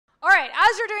right,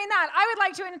 as you're doing that, I would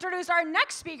like to introduce our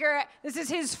next speaker. This is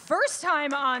his first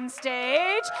time on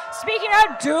stage, speaking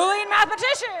of Dueling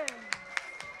Mathematicians.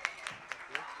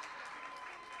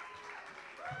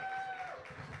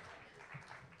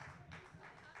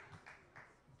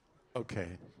 Okay.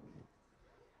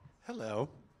 Hello.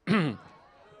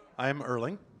 I'm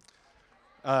Erling.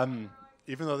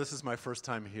 Even though this is my first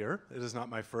time here, it is not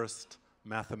my first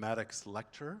mathematics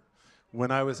lecture. When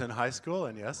I was in high school,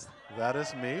 and yes, that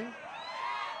is me,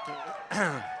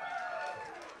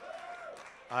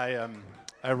 I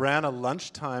ran a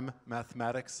lunchtime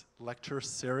mathematics lecture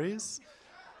series.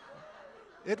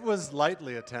 It was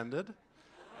lightly attended,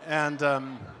 and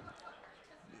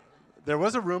there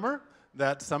was a rumor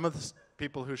that some of the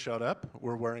people who showed up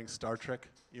were wearing Star Trek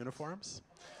uniforms.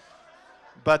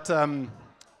 But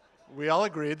we all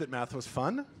agreed that math was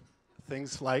fun.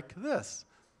 Things like this,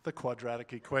 the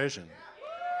quadratic equation.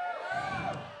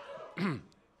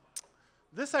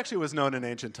 This actually was known in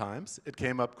ancient times. It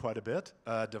came up quite a bit,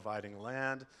 dividing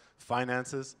land,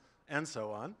 finances, and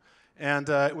so on. And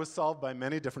it was solved by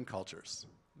many different cultures.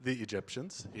 The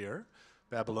Egyptians here,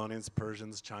 Babylonians,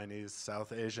 Persians, Chinese,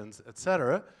 South Asians,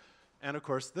 etc. And of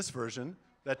course, this version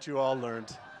that you all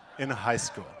learned in high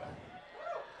school.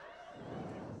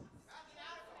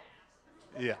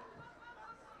 Yeah.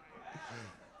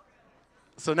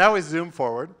 So now we zoom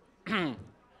forward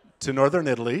to northern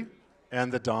Italy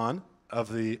and the dawn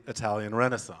of the Italian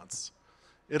Renaissance.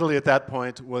 Italy at that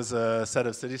point was a set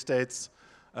of city-states,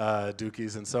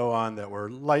 duchies and so on, that were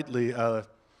lightly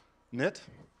knit.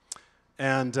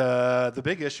 And the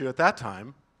big issue at that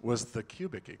time was the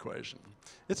cubic equation.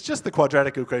 It's just the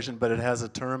quadratic equation, but it has a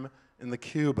term in the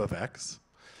cube of x.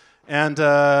 And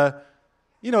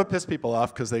you know, it pissed people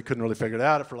off because they couldn't really figure it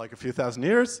out for like a few thousand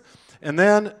years. And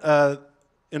then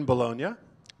in Bologna,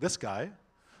 this guy,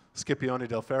 Scipione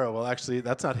del Ferro, well, actually,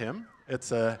 that's not him.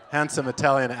 It's a handsome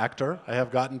Italian actor I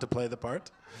have gotten to play the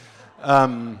part.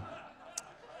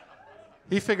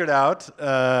 He figured out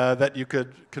that you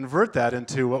could convert that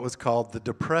into what was called the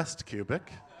depressed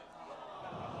cubic.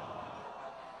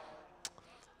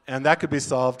 And that could be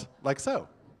solved like so.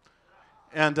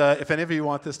 And if any of you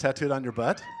want this tattooed on your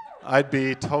butt, I'd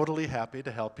be totally happy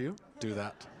to help you do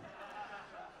that.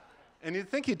 And you'd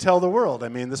think he'd tell the world. I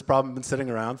mean, this problem had been sitting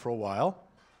around for a while.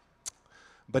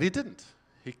 But he didn't.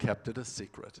 He kept it a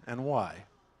secret. And why?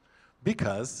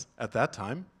 Because at that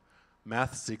time,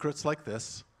 math secrets like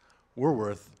this were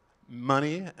worth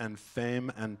money and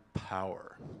fame and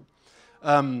power.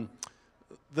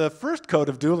 The first code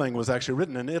of dueling was actually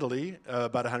written in Italy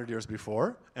about 100 years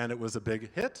before, and it was a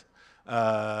big hit.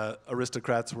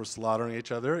 Aristocrats were slaughtering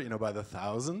each other, you know, by the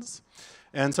thousands.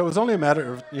 And so it was only a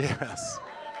matter of, yes.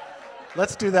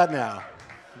 Let's do that now.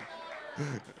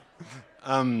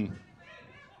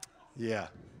 Yeah.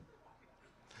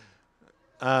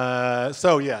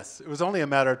 So yes, it was only a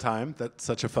matter of time that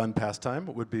such a fun pastime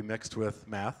would be mixed with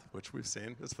math, which we've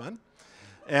seen is fun.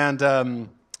 And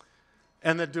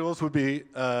the duels would be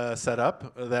set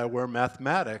up where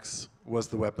mathematics was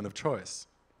the weapon of choice.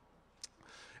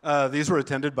 These were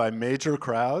attended by major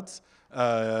crowds,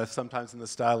 sometimes in the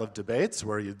style of debates,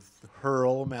 where you'd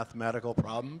hurl mathematical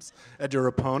problems at your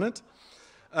opponent,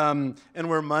 and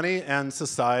where money and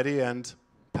society and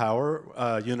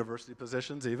power, university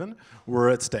positions even, were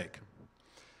at stake.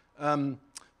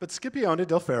 But Scipione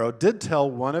del Ferro did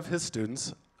tell one of his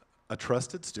students, a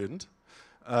trusted student,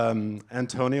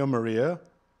 Antonio Maria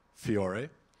Fiore.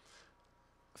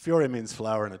 Fiore means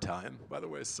flower in Italian, by the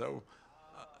way, so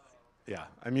yeah,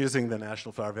 I'm using the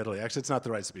national flower of Italy. Actually, it's not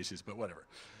the right species, but whatever.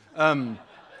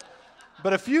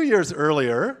 But a few years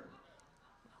earlier,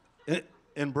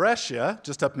 in Brescia,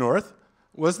 just up north,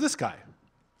 was this guy.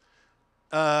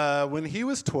 When he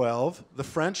was 12, the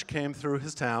French came through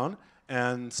his town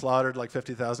and slaughtered like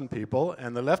 50,000 people,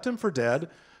 and they left him for dead,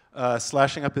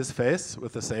 slashing up his face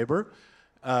with a saber,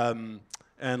 and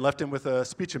left him with a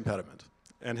speech impediment.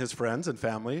 And his friends and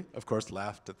family, of course,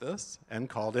 laughed at this and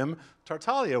called him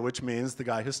Tartaglia, which means the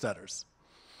guy who stutters.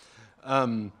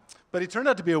 But he turned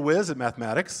out to be a whiz at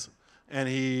mathematics, and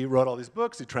he wrote all these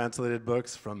books. He translated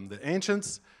books from the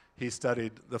ancients. He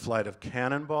studied the flight of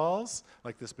cannonballs,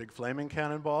 like this big flaming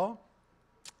cannonball.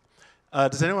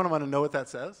 Does anyone want to know what that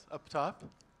says up top?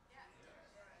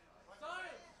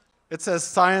 It says,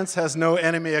 "Science has no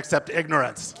enemy except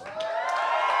ignorance."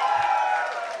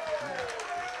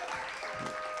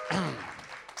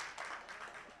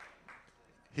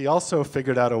 He also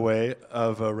figured out a way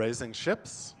of raising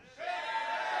ships.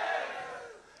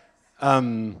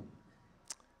 And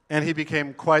he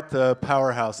became quite the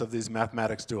powerhouse of these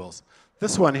mathematics duels.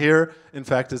 This one here, in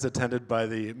fact, is attended by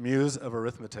the muse of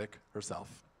arithmetic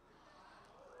herself.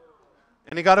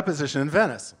 and he got a position in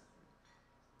Venice.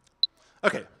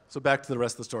 Okay, so back to the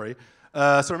rest of the story.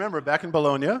 So remember, back in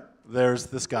Bologna, there's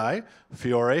this guy,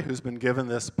 Fiore, who's been given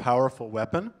this powerful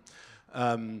weapon.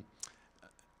 And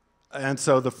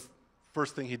so the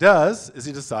first thing he does is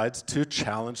he decides to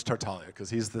challenge Tartaglia, because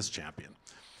he's this champion.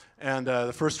 And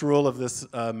the first rule of this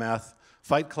math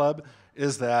fight club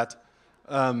is that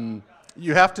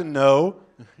you have to know,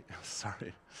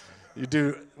 sorry,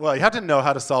 you have to know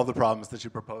how to solve the problems that you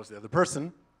propose to the other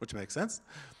person, which makes sense.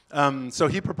 So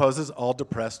he proposes all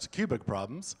depressed cubic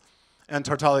problems, and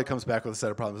Tartaglia comes back with a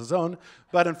set of problems of his own.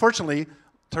 But unfortunately,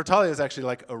 Tartaglia is actually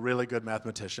like a really good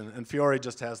mathematician, and Fiore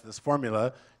just has this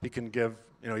formula he can give,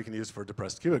 he can use for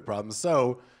depressed cubic problems.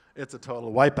 So it's a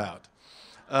total wipeout.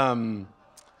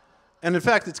 And in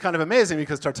fact, it's kind of amazing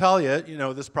because Tartaglia,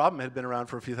 this problem had been around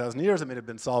for a few thousand years. I mean, it had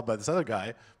been solved by this other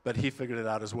guy, but he figured it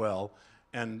out as well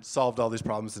and solved all these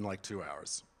problems in like 2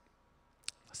 hours.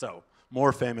 So,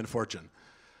 more fame and fortune.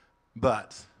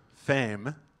 But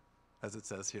fame, as it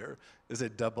says here, is a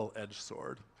double-edged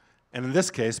sword. And in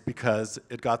this case, because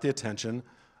it got the attention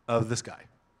of this guy.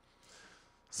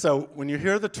 So, when you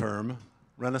hear the term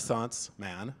Renaissance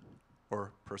man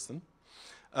or person,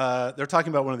 they're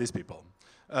talking about one of these people.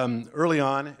 Early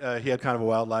on, he had kind of a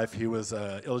wild life. He was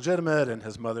illegitimate, and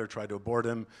his mother tried to abort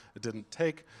him. It didn't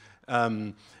take.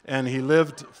 And he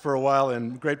lived for a while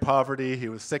in great poverty. He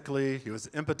was sickly. He was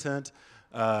impotent.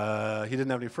 He didn't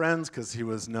have any friends because he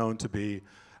was known to be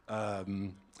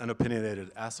an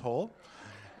opinionated asshole.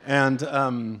 And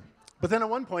but then at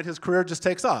one point, his career just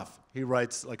takes off. He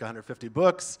writes like 150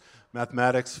 books,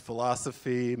 mathematics,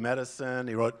 philosophy, medicine.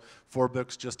 He wrote 4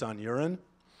 books just on urine.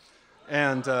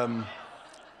 And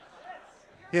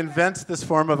he invents this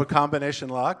form of a combination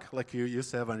lock, like you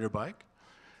used to have on your bike.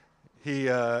 He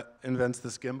invents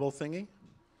this gimbal thingy.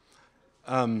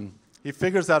 He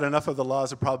figures out enough of the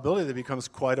laws of probability that he becomes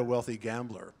quite a wealthy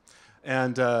gambler.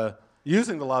 And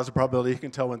using the laws of probability, he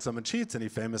can tell when someone cheats, and he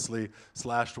famously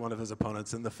slashed one of his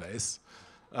opponents in the face.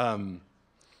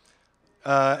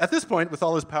 At this point, with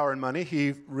all his power and money,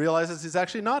 he realizes he's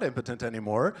actually not impotent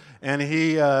anymore, and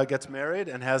he gets married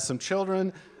and has some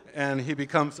children, and he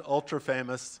becomes ultra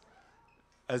famous,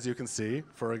 as you can see,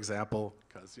 for example,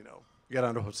 because, you get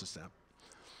on a postage stamp.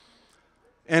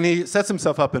 And he sets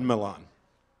himself up in Milan.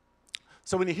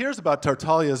 So when he hears about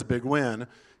Tartaglia's big win,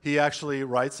 he actually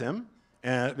writes him,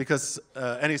 and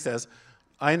he says,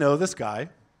 I know this guy.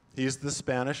 He's the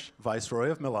Spanish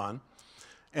viceroy of Milan.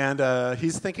 And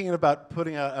he's thinking about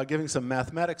giving some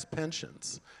mathematics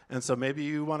pensions. And so maybe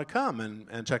you want to come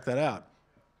and check that out.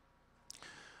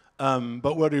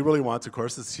 But what he really wants, of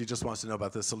course, is he just wants to know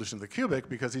about the solution of the cubic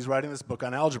because he's writing this book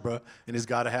on algebra, and he's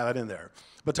got to have it in there.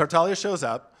 But Tartaglia shows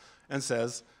up and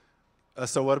says,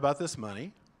 so what about this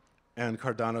money? And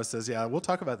Cardano says, yeah, we'll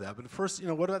talk about that. But first,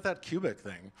 what about that cubic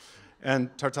thing?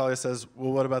 And Tartaglia says,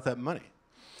 well, what about that money?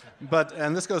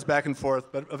 And this goes back and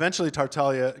forth, but eventually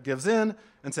Tartaglia gives in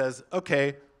and says,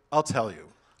 okay, I'll tell you.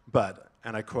 But,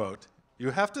 and I quote,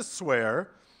 you have to swear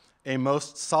a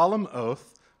most solemn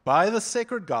oath by the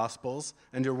sacred gospels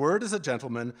and your word as a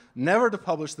gentleman, never to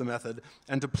publish the method,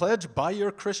 and to pledge by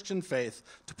your Christian faith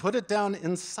to put it down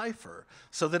in cipher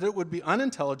so that it would be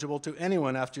unintelligible to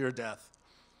anyone after your death.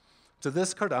 To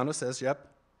this, Cardano says, yep.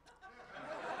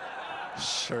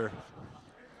 Sure.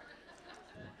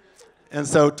 And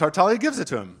so Tartaglia gives it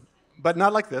to him, but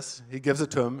not like this. He gives it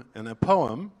to him in a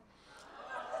poem.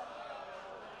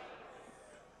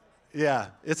 Yeah,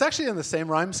 it's actually in the same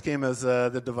rhyme scheme as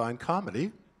the Divine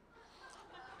Comedy.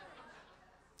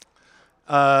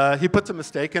 He puts a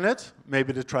mistake in it,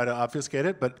 maybe to try to obfuscate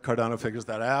it, but Cardano figures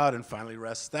that out and finally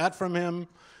wrests that from him.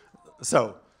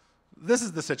 So this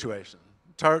is the situation.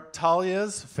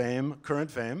 Tartaglia's fame,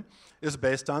 current fame, is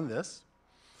based on this.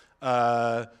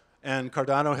 And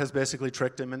Cardano has basically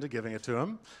tricked him into giving it to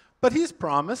him. But he's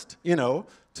promised, to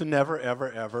never,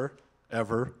 ever, ever,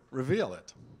 ever reveal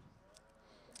it.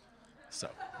 So,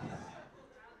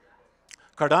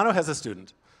 Cardano has a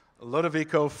student,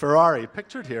 Lodovico Ferrari,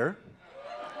 pictured here,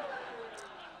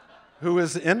 who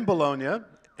is in Bologna,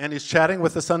 and he's chatting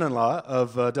with the son-in-law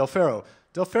of Del Ferro.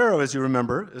 Del Ferro, as you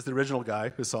remember, is the original guy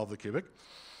who solved the cubic.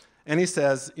 And he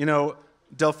says,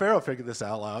 Del Ferro figured this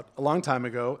out a long time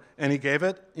ago, and he gave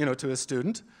it, to his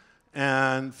student.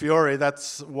 And Fiore,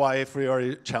 that's why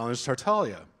Fiore challenged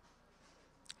Tartaglia.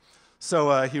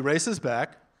 So he races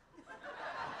back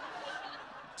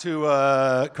to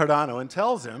Cardano and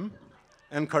tells him,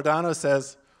 and Cardano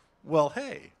says, well,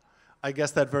 hey, I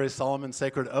guess that very solemn and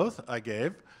sacred oath I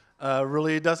gave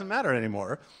really doesn't matter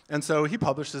anymore. And so he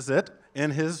publishes it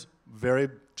in his very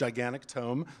gigantic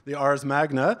tome, the Ars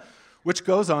Magna, which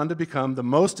goes on to become the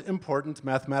most important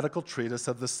mathematical treatise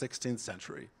of the 16th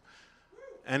century.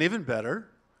 And even better,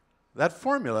 that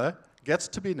formula gets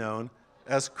to be known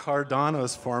as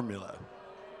Cardano's formula.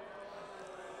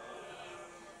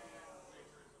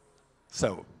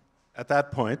 So, at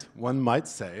that point, one might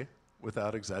say,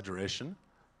 without exaggeration,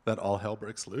 that all hell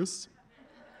breaks loose.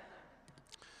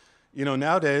 You know,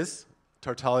 nowadays,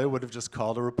 Tartaglia would have just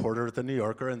called a reporter at the New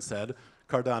Yorker and said,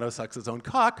 Cardano sucks his own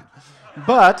cock.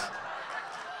 But,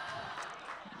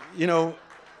 you know,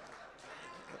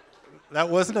 that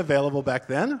wasn't available back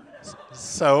then.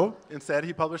 So instead,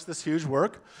 he published this huge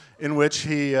work in which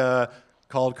he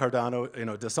called Cardano, you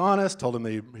know, dishonest, told him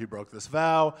he broke this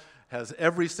vow, has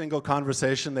every single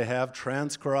conversation they have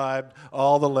transcribed,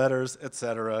 all the letters,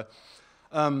 etc.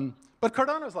 But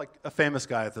Cardano's like a famous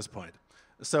guy at this point.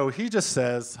 So he just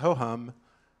says, ho hum,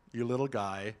 you little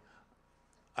guy,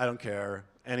 I don't care.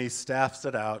 And he staffs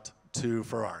it out to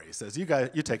Ferrari. He says, you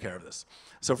take care of this.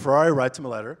 So Ferrari writes him a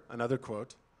letter, another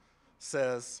quote,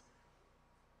 says,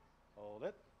 hold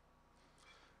it.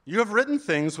 You have written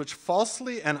things which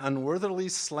falsely and unworthily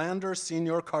slander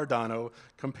Signor Cardano,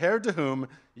 compared to whom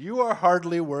you are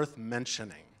hardly worth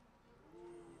mentioning.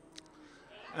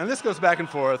 And this goes back and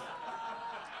forth.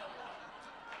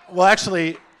 Well,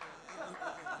 actually,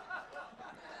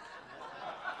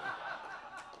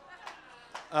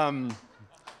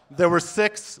 there were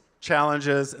 6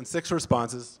 challenges and 6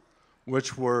 responses,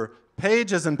 which were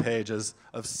pages and pages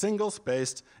of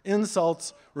single-spaced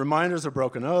insults, reminders of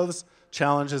broken oaths,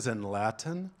 challenges in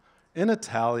Latin, in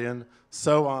Italian,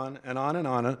 so on and on and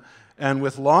on, and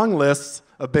with long lists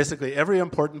of basically every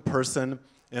important person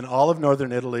in all of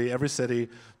northern Italy, every city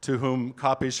to whom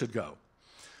copies should go.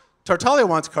 Tartaglia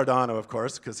wants Cardano, of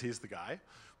course, because he's the guy.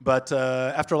 But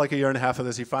after like a year and a half of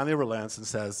this, he finally relents and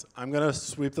says, I'm going to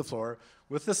sweep the floor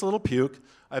with this little puke.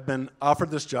 I've been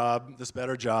offered this job, this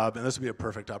better job, and this would be a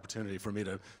perfect opportunity for me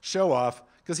to show off,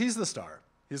 because he's the star.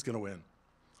 He's going to win.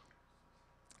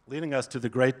 Leading us to the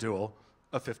great duel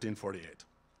of 1548.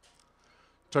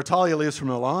 Tartaglia leaves for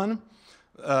Milan.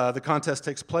 The contest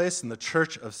takes place in the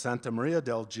church of Santa Maria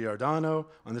del Giordano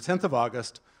on the 10th of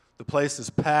August. The place is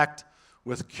packed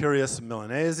with curious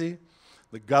Milanese.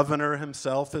 The governor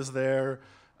himself is there.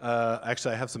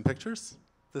 Actually, I have some pictures.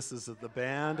 This is the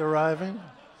band arriving.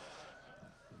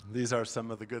 These are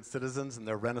some of the good citizens in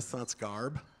their Renaissance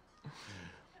garb.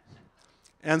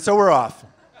 And so we're off.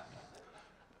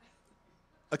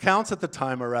 Accounts at the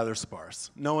time are rather sparse.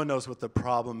 No one knows what the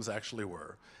problems actually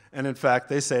were. And in fact,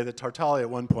 they say that Tartaglia at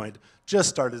one point just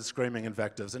started screaming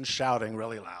invectives and shouting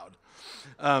really loud.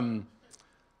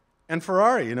 And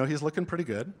Ferrari, you know, he's looking pretty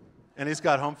good. And he's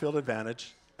got home field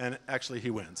advantage, and actually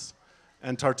he wins.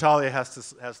 And Tartaglia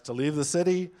has to leave the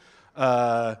city.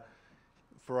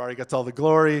 Ferrari gets all the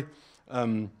glory.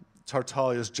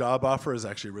 Tartaglia's job offer is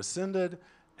actually rescinded,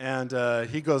 and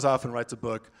he goes off and writes a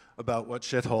book about what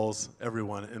shitholes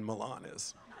everyone in Milan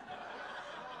is.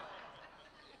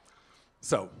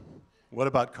 So, what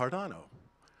about Cardano?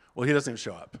 Well, he doesn't even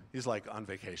show up. He's like on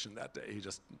vacation that day. He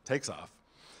just takes off.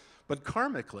 But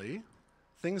karmically,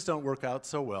 things don't work out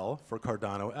so well for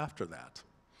Cardano after that.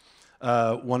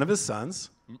 One of his sons,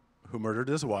 who murdered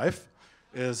his wife,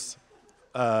 has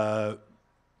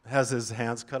his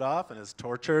hands cut off and is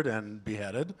tortured and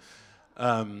beheaded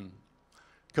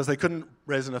because they couldn't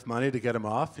raise enough money to get him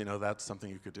off. You know, that's something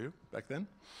you could do back then.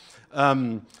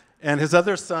 And his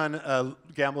other son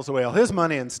gambles away all his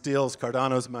money and steals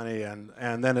Cardano's money,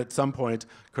 and then at some point,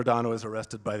 Cardano is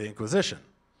arrested by the Inquisition.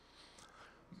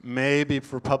 Maybe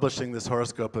for publishing this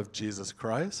horoscope of Jesus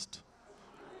Christ.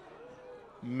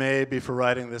 Maybe for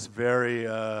writing this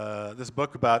this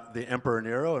book about the Emperor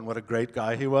Nero and what a great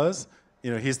guy he was.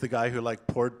 You know, he's the guy who like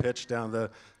poured pitch down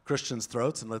the Christians'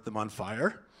 throats and lit them on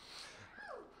fire.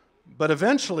 But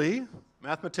eventually,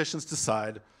 mathematicians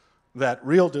decide that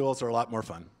real duels are a lot more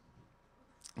fun.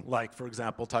 Like, for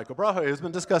example, Tycho Brahe, who's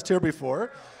been discussed here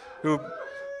before, who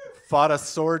fought a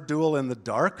sword duel in the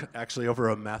dark, actually over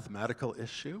a mathematical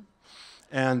issue,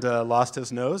 and lost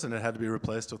his nose, and it had to be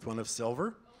replaced with one of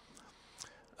silver.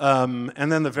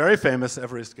 And then the very famous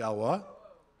Évariste Galois,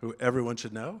 who everyone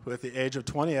should know, who at the age of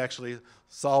 20 actually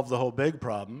solved the whole big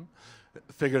problem,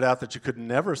 figured out that you could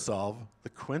never solve the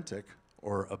quintic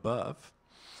or above.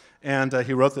 And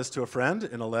he wrote this to a friend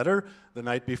in a letter the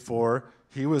night before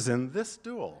he was in this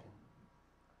duel.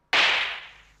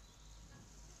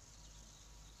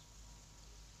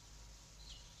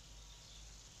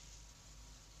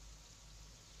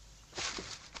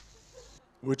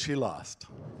 Which he lost.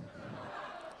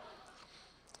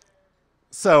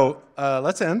 So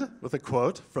let's end with a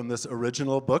quote from this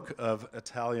original book of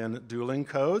Italian dueling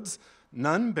codes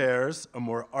None bears a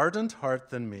more ardent heart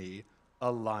than me,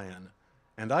 a lion,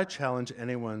 and I challenge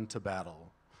anyone to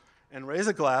battle. And raise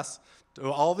a glass to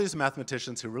all these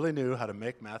mathematicians who really knew how to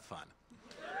make math fun.